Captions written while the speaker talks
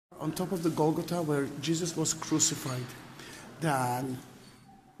on top of the Golgotha where Jesus was crucified. Then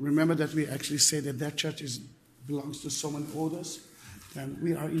remember that we actually say that church belongs to so many orders. Then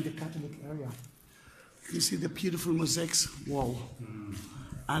we are in the Catholic area. You see the beautiful mosaics wall.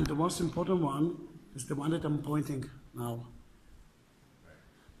 And the most important one is the one that I'm pointing now.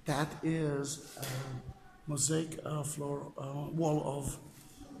 That is a mosaic wall of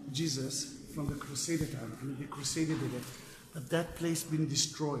Jesus from the Crusader time. I mean, the Crusader did it. But that place been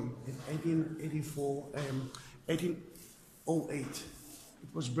destroyed in 1808.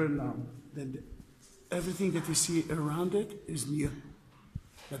 It was burned down. Then everything that you see around it is new.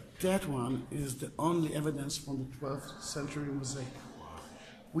 But that one is the only evidence from the 12th century mosaic.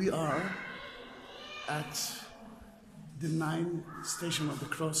 We are at the 9th station of the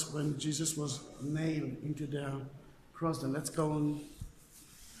cross when Jesus was nailed into the cross. Then let's go on.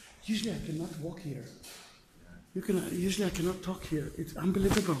 Usually I cannot walk here. Usually I cannot talk here. It's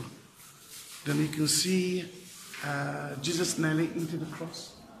unbelievable. Then you can see Jesus nailing into the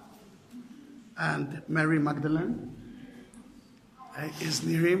cross, and Mary Magdalene is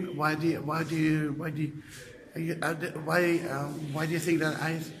near him. Why do you think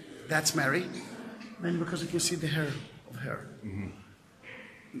that that's Mary? Then because you can see the hair of her. Mm-hmm.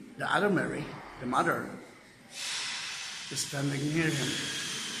 The other Mary, the mother, is standing near him.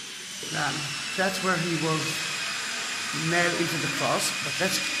 Then that's where he was nailed into the cross. But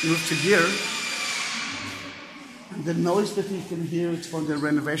let's move to here. And the noise that you can hear is from the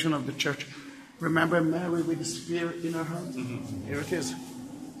renovation of the church. Remember Mary with the spear in her hand? Mm-hmm. Here it is.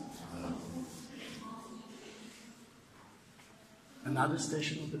 Another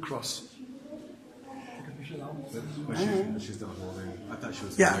station of the cross. She's not holding. I thought she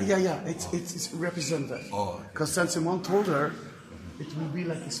was. Yeah. It's represented. Oh. Because Saint Simon told her it will be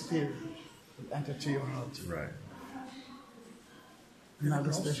like a spear will enter to your heart. Right.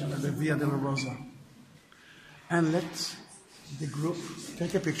 Another station of the Via della Rosa. And let the group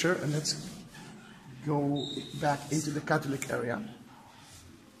take a picture and let's go back into the Catholic area.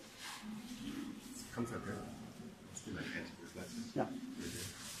 Comes up here. Yeah.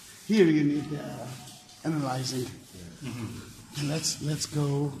 Here you need analyzing. And let's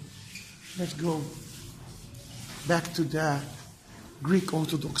go back to the Greek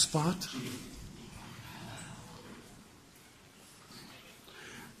Orthodox part.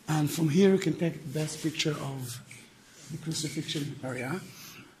 And from here you can take the best picture of the crucifixion area.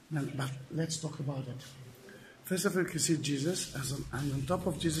 But let's talk about it. First of all, you can see Jesus, and on top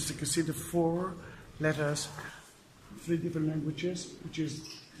of Jesus you can see the 4 letters, 3 different languages, which is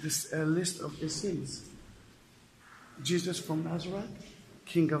this list of his sins. Jesus from Nazareth,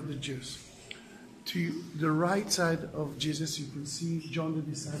 King of the Jews. To the right side of Jesus, you can see John the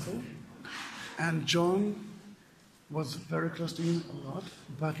disciple. And John was very close to him a lot.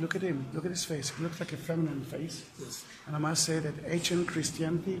 But look at him. Look at his face. He looks like a feminine face. Yes. And I must say that ancient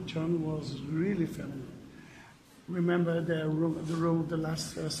Christianity, John was really feminine. Remember the room of the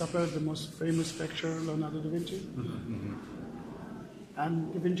Last Supper, the most famous picture, Leonardo da Vinci? Mm-hmm.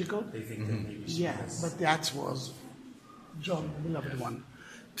 And Da Vinci Code? Yes, but that was John, the beloved one.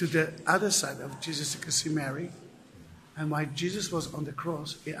 To the other side of Jesus, you can see Mary. And while Jesus was on the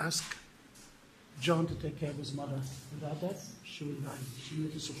cross, he asked John to take care of his mother. Without that, she would die. She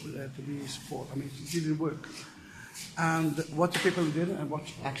needed to be support. I mean, it didn't work. And what the people did, and what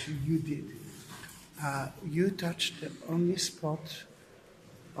actually you did, you touched the only spot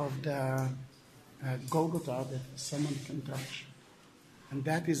of the Golgotha that someone can touch. And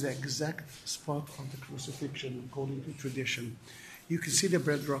that is the exact spot of the crucifixion, according to tradition. You can see the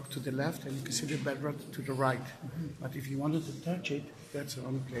bedrock to the left, and you can see the bedrock to the right. Mm-hmm. But if you wanted to touch it, that's the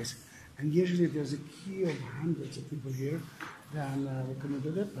only place. And usually there's a queue of hundreds of people here. Then we couldn't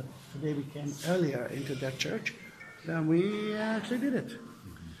do that, but today we came earlier into that church. Then we actually did it.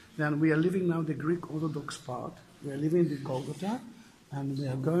 Then we are leaving now the Greek Orthodox part. We are leaving the Golgotha, and we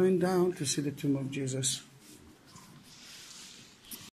are going down to see the tomb of Jesus.